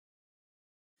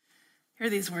Hear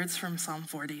these words from Psalm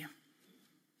 40.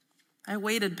 I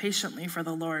waited patiently for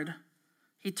the Lord.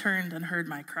 He turned and heard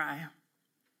my cry.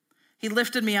 He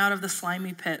lifted me out of the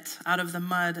slimy pit, out of the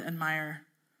mud and mire.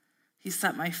 He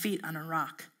set my feet on a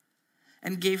rock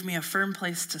and gave me a firm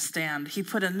place to stand. He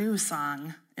put a new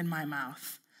song in my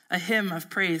mouth, a hymn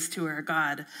of praise to our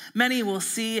God. Many will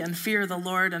see and fear the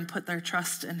Lord and put their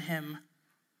trust in him.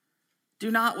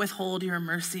 Do not withhold your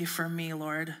mercy from me,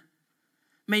 Lord.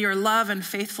 May your love and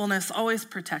faithfulness always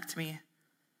protect me.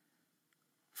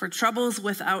 For troubles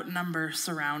without number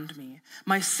surround me.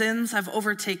 My sins have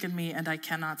overtaken me, and I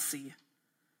cannot see.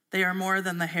 They are more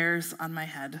than the hairs on my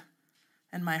head,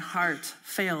 and my heart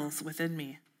fails within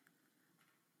me.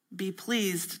 Be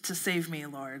pleased to save me,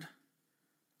 Lord.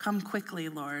 Come quickly,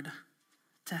 Lord,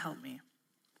 to help me.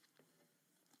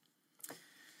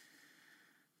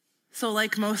 So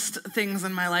like most things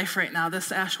in my life right now,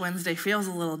 this Ash Wednesday feels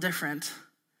a little different.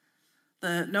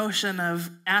 The notion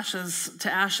of ashes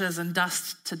to ashes and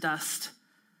dust to dust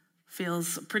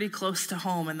feels pretty close to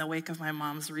home in the wake of my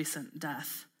mom's recent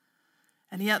death.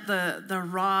 And yet the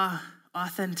raw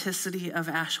authenticity of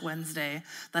Ash Wednesday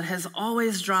that has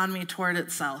always drawn me toward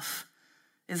itself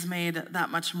is made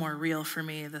that much more real for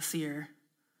me this year.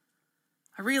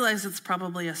 I realize it's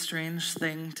probably a strange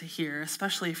thing to hear,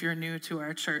 especially if you're new to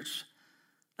our church,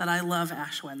 that I love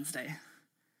Ash Wednesday.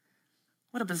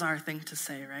 What a bizarre thing to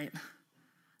say, right?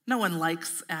 No one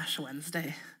likes Ash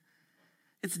Wednesday.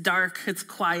 It's dark, it's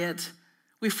quiet.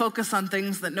 We focus on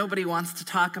things that nobody wants to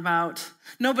talk about.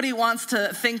 Nobody wants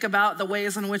to think about the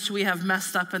ways in which we have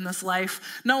messed up in this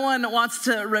life. No one wants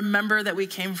to remember that we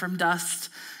came from dust,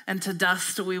 and to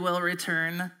dust we will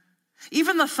return.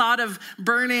 Even the thought of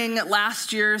burning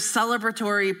last year's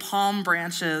celebratory palm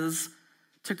branches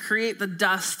to create the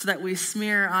dust that we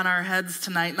smear on our heads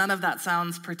tonight, none of that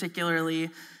sounds particularly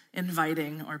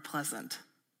inviting or pleasant.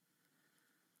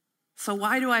 So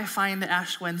why do I find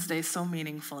Ash Wednesday so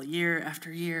meaningful year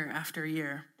after year after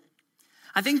year?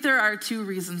 I think there are two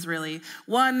reasons, really.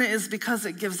 One is because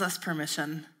it gives us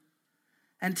permission.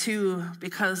 And two,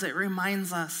 because it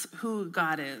reminds us who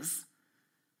God is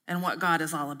and what God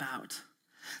is all about.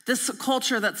 This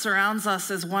culture that surrounds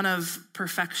us is one of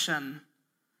perfection.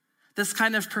 This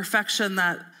kind of perfection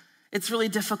that it's really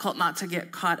difficult not to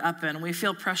get caught up in. We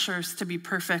feel pressures to be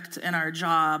perfect in our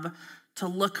job, to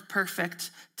look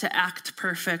perfect, to act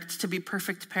perfect, to be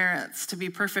perfect parents, to be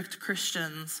perfect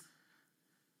Christians.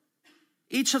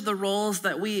 Each of the roles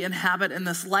that we inhabit in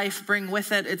this life bring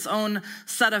with it its own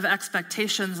set of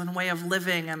expectations and way of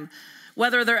living. And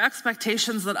whether they're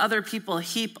expectations that other people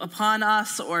heap upon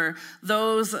us or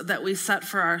those that we set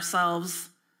for ourselves,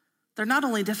 they're not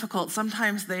only difficult,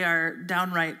 sometimes they are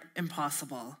downright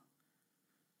impossible.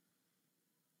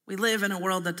 We live in a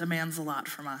world that demands a lot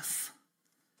from us.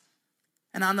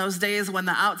 And on those days when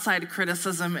the outside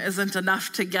criticism isn't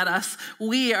enough to get us,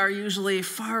 we are usually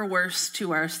far worse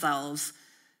to ourselves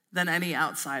than any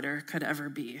outsider could ever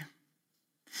be.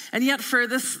 And yet for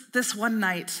this one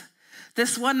night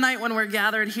when we're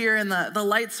gathered here and the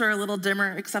lights are a little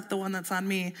dimmer, except the one that's on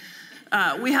me,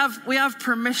 we have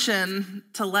permission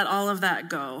to let all of that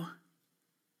go.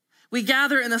 We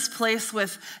gather in this place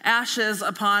with ashes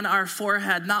upon our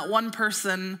forehead, not one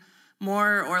person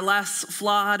more or less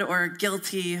flawed or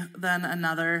guilty than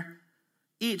another,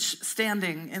 each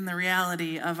standing in the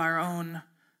reality of our own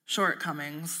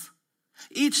shortcomings,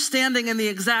 each standing in the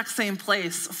exact same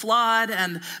place, flawed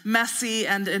and messy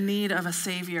and in need of a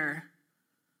Savior.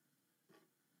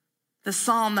 The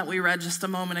psalm that we read just a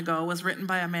moment ago was written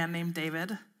by a man named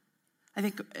David. I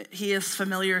think he is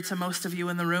familiar to most of you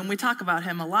in the room. We talk about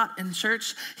him a lot in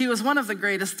church. He was one of the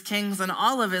greatest kings in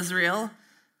all of Israel.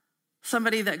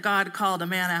 Somebody that God called a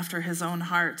man after his own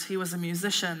heart. He was a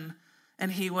musician,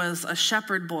 and he was a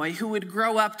shepherd boy who would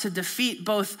grow up to defeat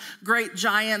both great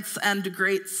giants and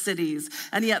great cities.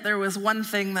 And yet there was one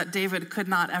thing that David could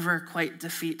not ever quite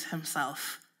defeat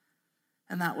himself,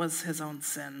 and that was his own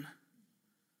sin.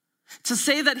 To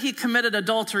say that he committed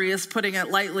adultery is putting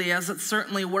it lightly, as it's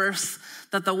certainly worse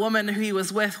that the woman who he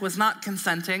was with was not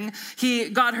consenting. He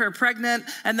got her pregnant,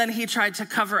 and then he tried to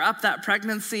cover up that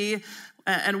pregnancy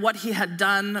and what he had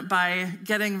done by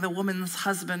getting the woman's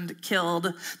husband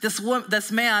killed.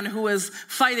 This man who was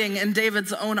fighting in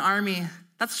David's own army,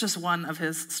 that's just one of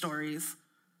his stories.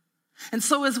 And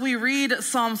so as we read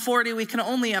Psalm 40, we can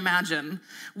only imagine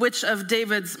which of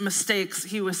David's mistakes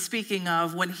he was speaking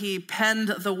of when he penned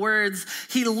the words,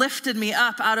 "He lifted me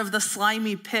up out of the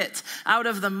slimy pit, out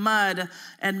of the mud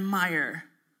and mire."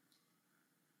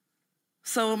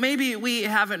 So maybe we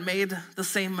haven't made the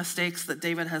same mistakes that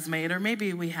David has made, or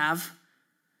maybe we have.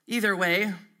 Either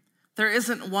way, there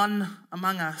isn't one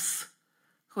among us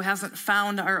who hasn't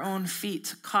found our own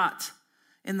feet caught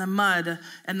in the mud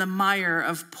and the mire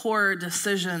of poor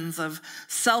decisions, of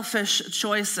selfish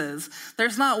choices.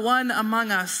 There's not one among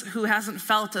us who hasn't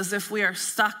felt as if we are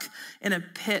stuck in a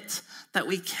pit that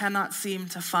we cannot seem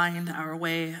to find our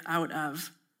way out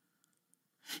of.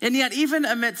 And yet, even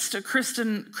amidst a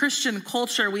Christian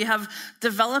culture, we have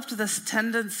developed this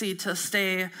tendency to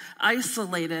stay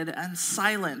isolated and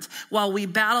silent while we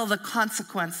battle the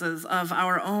consequences of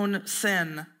our own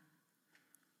sin.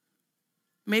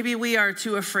 Maybe we are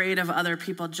too afraid of other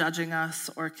people judging us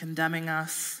or condemning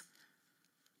us.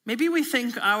 Maybe we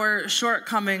think our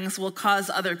shortcomings will cause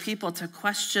other people to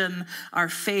question our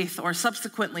faith or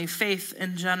subsequently faith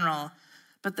in general.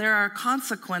 But there are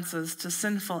consequences to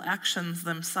sinful actions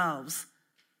themselves.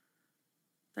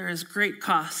 There is great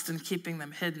cost in keeping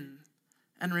them hidden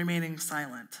and remaining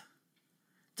silent.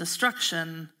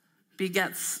 Destruction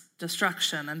begets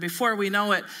destruction. And before we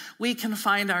know it, we can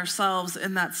find ourselves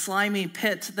in that slimy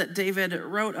pit that David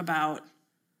wrote about.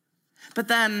 But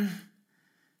then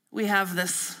we have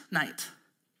this night.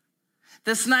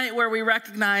 This night where we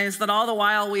recognize that all the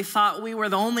while we thought we were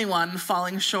the only one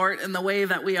falling short in the way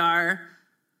that we are,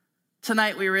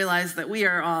 tonight we realize that we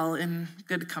are all in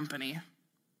good company.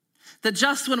 That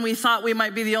just when we thought we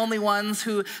might be the only ones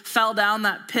who fell down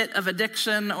that pit of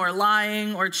addiction or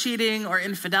lying or cheating or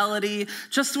infidelity,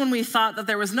 just when we thought that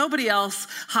there was nobody else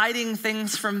hiding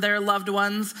things from their loved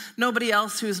ones, nobody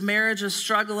else whose marriage is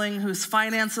struggling, whose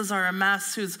finances are a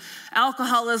mess, whose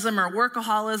alcoholism or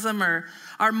workaholism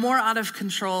are more out of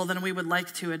control than we would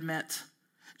like to admit.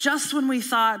 Just when we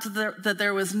thought that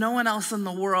there was no one else in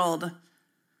the world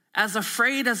as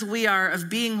afraid as we are of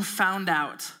being found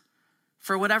out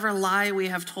for whatever lie we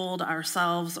have told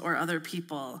ourselves or other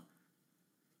people,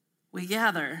 we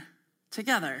gather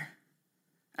together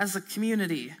as a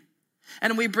community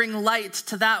and we bring light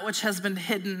to that which has been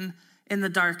hidden in the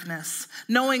darkness,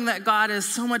 knowing that God is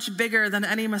so much bigger than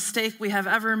any mistake we have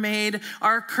ever made,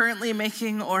 are currently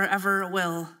making, or ever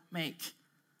will make.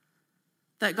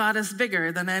 That God is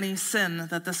bigger than any sin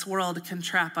that this world can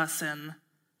trap us in.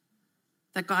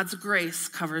 That God's grace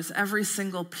covers every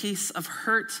single piece of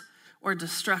hurt or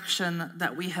destruction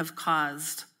that we have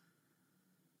caused.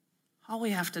 All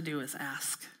we have to do is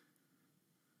ask.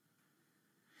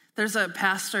 There's a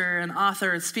pastor, an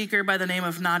author, a speaker by the name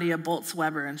of Nadia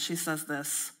Bolz-Weber, and she says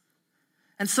this: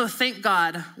 "And so thank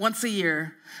God, once a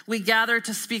year, we gather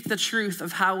to speak the truth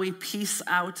of how we piece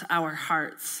out our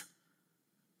hearts,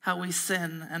 how we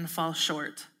sin and fall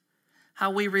short, how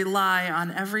we rely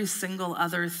on every single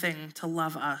other thing to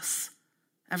love us,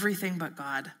 everything but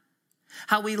God.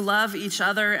 How we love each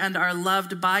other and are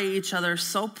loved by each other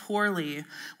so poorly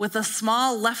with the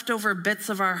small leftover bits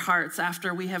of our hearts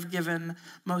after we have given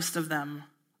most of them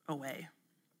away."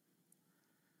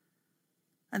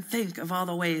 And think of all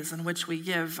the ways in which we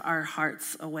give our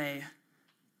hearts away.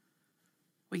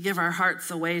 We give our hearts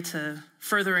away to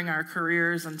furthering our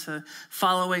careers and to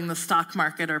following the stock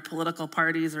market or political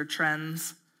parties or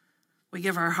trends. We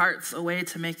give our hearts away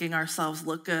to making ourselves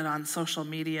look good on social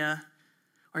media,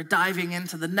 or diving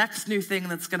into the next new thing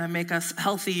that's going to make us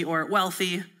healthy or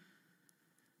wealthy.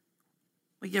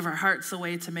 We give our hearts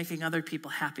away to making other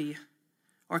people happy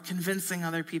or convincing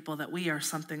other people that we are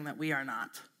something that we are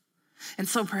not. And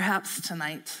so perhaps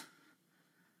tonight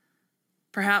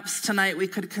we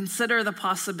could consider the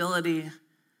possibility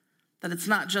that it's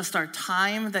not just our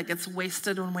time that gets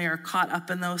wasted when we are caught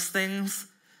up in those things,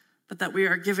 but that we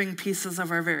are giving pieces of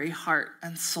our very heart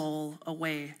and soul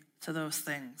away to those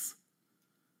things.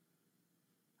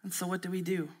 And so what do we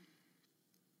do?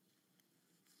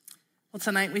 Well,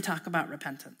 tonight we talk about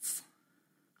repentance.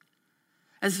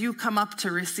 As you come up to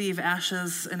receive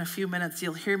ashes in a few minutes,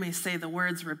 you'll hear me say the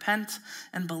words, repent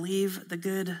and believe the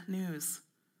good news.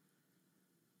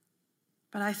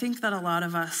 But I think that a lot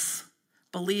of us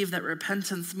believe that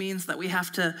repentance means that we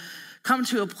have to come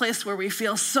to a place where we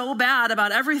feel so bad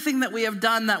about everything that we have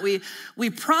done that we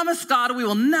promise God we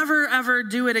will never, ever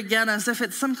do it again, as if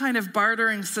it's some kind of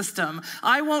bartering system.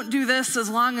 I won't do this as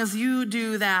long as you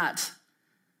do that.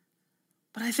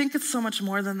 But I think it's so much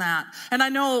more than that. And I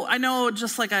know,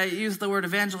 just like I used the word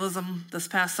evangelism this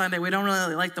past Sunday, we don't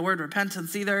really like the word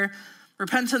repentance either.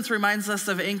 Repentance reminds us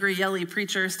of angry, yelly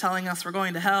preachers telling us we're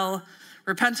going to hell.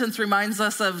 Repentance reminds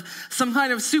us of some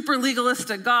kind of super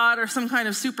legalistic God or some kind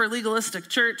of super legalistic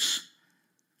church.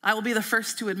 I will be the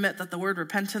first to admit that the word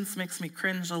repentance makes me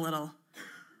cringe a little.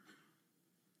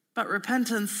 But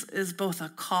repentance is both a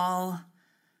call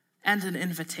and an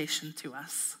invitation to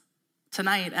us,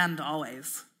 tonight and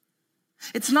always.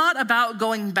 It's not about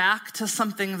going back to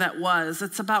something that was.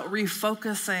 It's about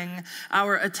refocusing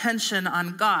our attention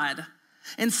on God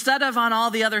instead of on all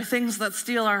the other things that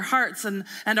steal our hearts and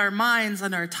our minds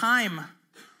and our time.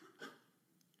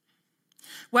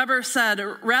 Weber said,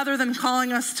 rather than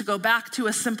calling us to go back to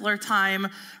a simpler time,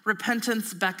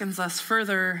 repentance beckons us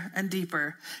further and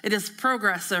deeper. It is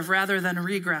progressive rather than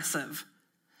regressive.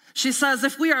 She says,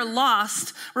 if we are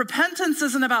lost, repentance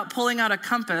isn't about pulling out a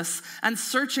compass and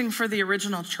searching for the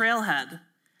original trailhead.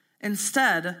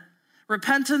 Instead,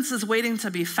 repentance is waiting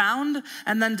to be found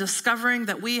and then discovering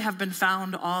that we have been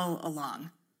found all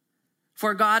along.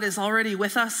 For God is already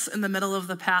with us in the middle of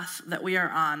the path that we are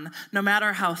on, no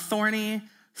matter how thorny,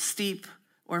 steep,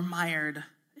 or mired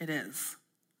it is.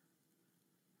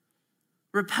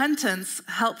 Repentance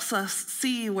helps us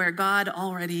see where God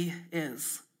already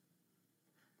is.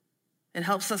 It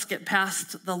helps us get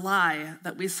past the lie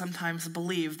that we sometimes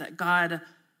believe that God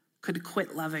could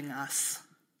quit loving us.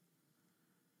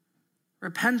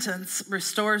 Repentance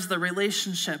restores the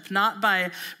relationship, not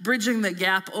by bridging the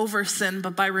gap over sin,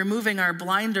 but by removing our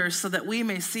blinders so that we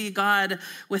may see God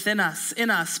within us,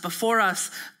 in us, before us,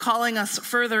 calling us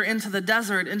further into the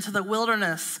desert, into the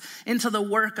wilderness, into the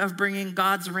work of bringing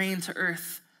God's reign to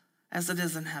earth as it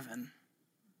is in heaven.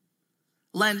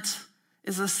 Lent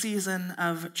is a season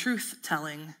of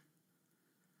truth-telling.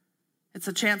 It's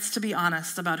a chance to be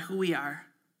honest about who we are.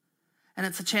 And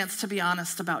it's a chance to be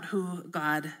honest about who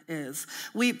God is.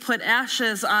 We put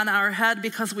ashes on our head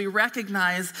because we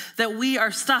recognize that we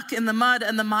are stuck in the mud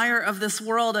and the mire of this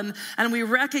world. And we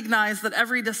recognize that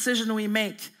every decision we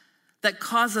make that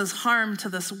causes harm to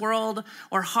this world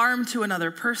or harm to another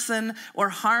person or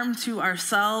harm to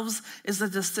ourselves is a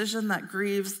decision that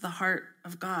grieves the heart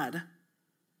of God.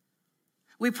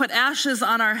 We put ashes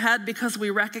on our head because we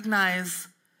recognize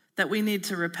that we need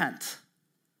to repent.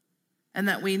 And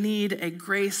that we need a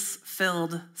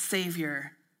grace-filled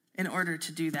Savior in order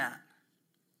to do that.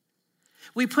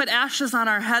 We put ashes on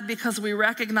our head because we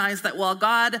recognize that while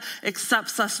God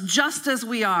accepts us just as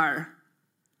we are,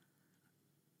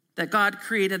 that God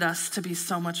created us to be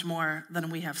so much more than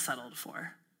we have settled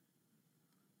for.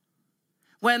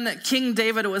 When King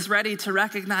David was ready to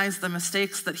recognize the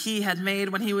mistakes that he had made,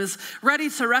 when he was ready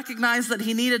to recognize that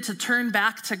he needed to turn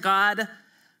back to God,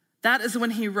 that is when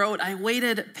he wrote, I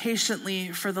waited patiently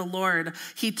for the Lord.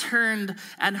 He turned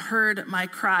and heard my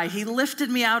cry. He lifted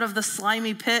me out of the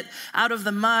slimy pit, out of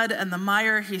the mud and the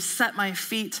mire. He set my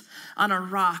feet on a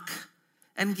rock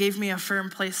and gave me a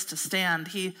firm place to stand.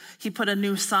 He put a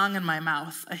new song in my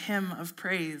mouth, a hymn of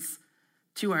praise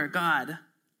to our God.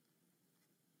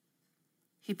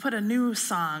 He put a new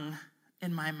song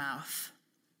in my mouth.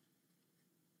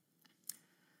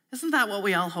 Isn't that what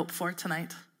we all hope for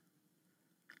tonight?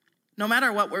 No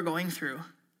matter what we're going through,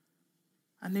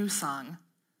 a new song,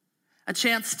 a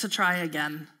chance to try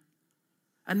again,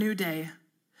 a new day,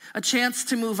 a chance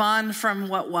to move on from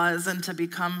what was and to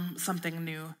become something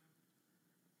new,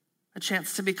 a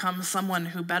chance to become someone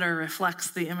who better reflects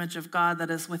the image of God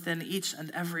that is within each and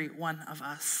every one of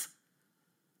us.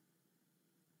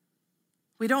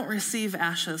 We don't receive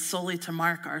ashes solely to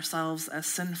mark ourselves as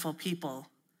sinful people,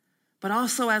 but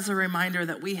also as a reminder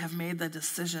that we have made the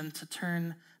decision to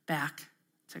turn back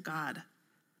to God.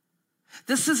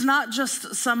 This is not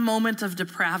just some moment of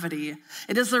depravity.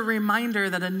 It is a reminder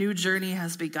that a new journey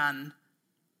has begun.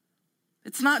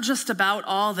 It's not just about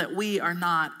all that we are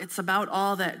not. It's about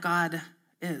all that God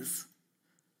is.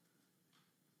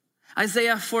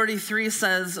 Isaiah 43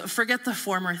 says, forget the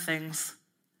former things.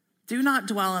 Do not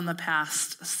dwell in the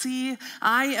past. See,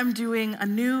 I am doing a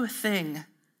new thing.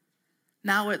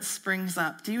 Now it springs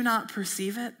up. Do you not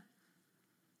perceive it?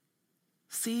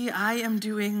 See, I am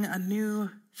doing a new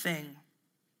thing.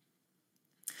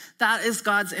 That is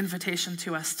God's invitation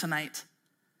to us tonight,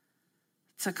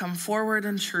 to come forward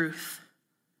in truth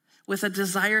with a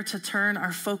desire to turn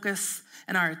our focus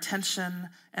and our attention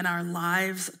and our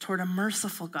lives toward a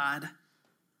merciful God,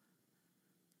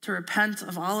 to repent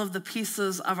of all of the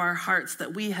pieces of our hearts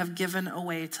that we have given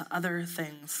away to other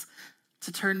things,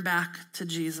 to turn back to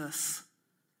Jesus,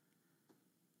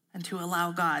 and to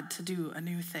allow God to do a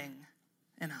new thing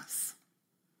in us.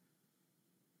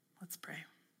 Let's pray.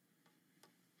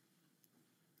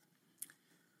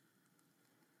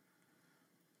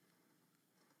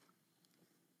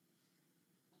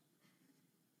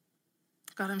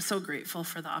 God, I'm so grateful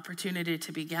for the opportunity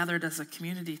to be gathered as a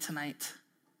community tonight.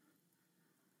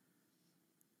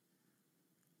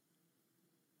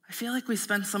 I feel like we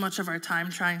spend so much of our time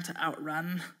trying to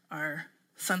outrun our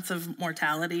sense of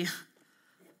mortality.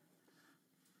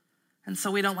 And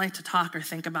so we don't like to talk or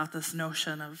think about this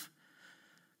notion of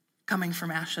coming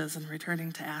from ashes and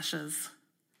returning to ashes.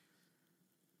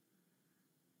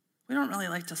 We don't really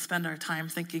like to spend our time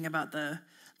thinking about the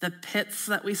the pits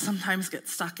that we sometimes get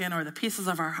stuck in, or the pieces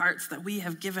of our hearts that we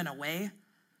have given away.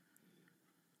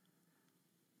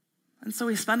 And so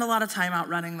we spend a lot of time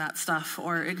outrunning that stuff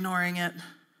or ignoring it,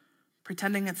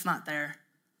 pretending it's not there,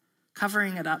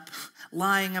 covering it up,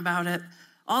 lying about it,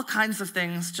 all kinds of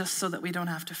things just so that we don't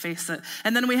have to face it.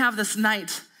 And then we have this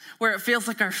night where it feels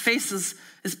like our face is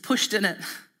pushed in it.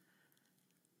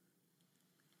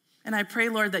 And I pray,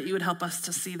 Lord, that you would help us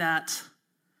to see that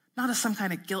not as some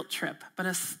kind of guilt trip, but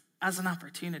as an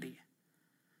opportunity.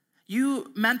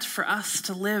 You meant for us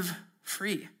to live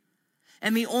free.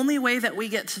 And the only way that we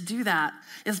get to do that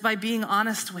is by being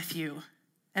honest with you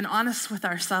and honest with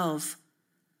ourselves.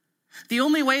 The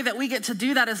only way that we get to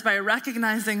do that is by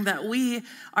recognizing that we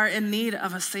are in need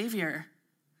of a Savior,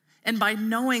 and by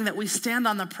knowing that we stand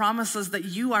on the promises that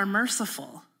you are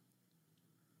merciful.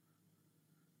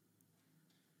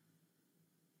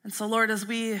 And so, Lord, as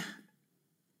we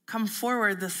come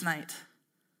forward this night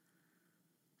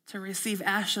to receive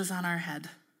ashes on our head,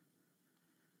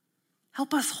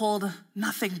 help us hold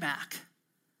nothing back.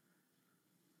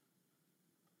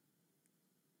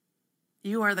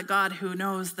 You are the God who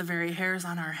knows the very hairs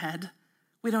on our head.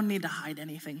 We don't need to hide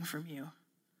anything from you.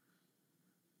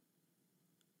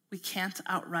 We can't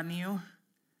outrun you,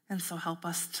 and so help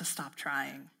us to stop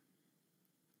trying.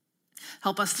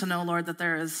 Help us to know, Lord, that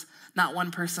there is not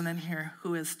one person in here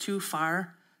who is too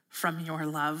far from your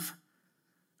love,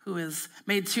 who has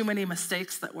made too many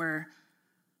mistakes that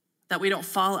we don't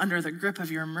fall under the grip of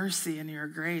your mercy and your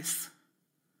grace.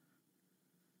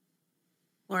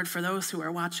 Lord, for those who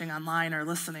are watching online or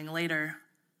listening later,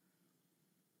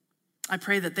 I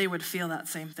pray that they would feel that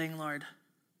same thing, Lord,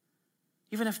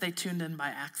 even if they tuned in by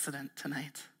accident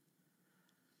tonight.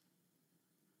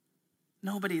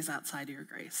 Nobody's outside your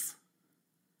grace.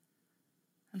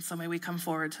 And so may we come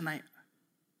forward tonight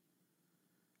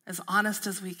as honest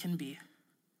as we can be,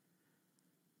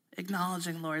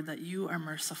 acknowledging, Lord, that you are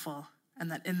merciful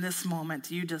and that in this moment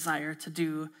you desire to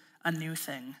do a new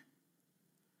thing.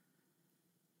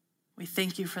 We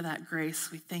thank you for that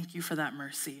grace. We thank you for that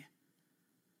mercy.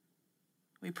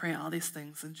 We pray all these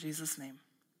things in Jesus' name.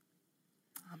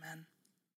 Amen.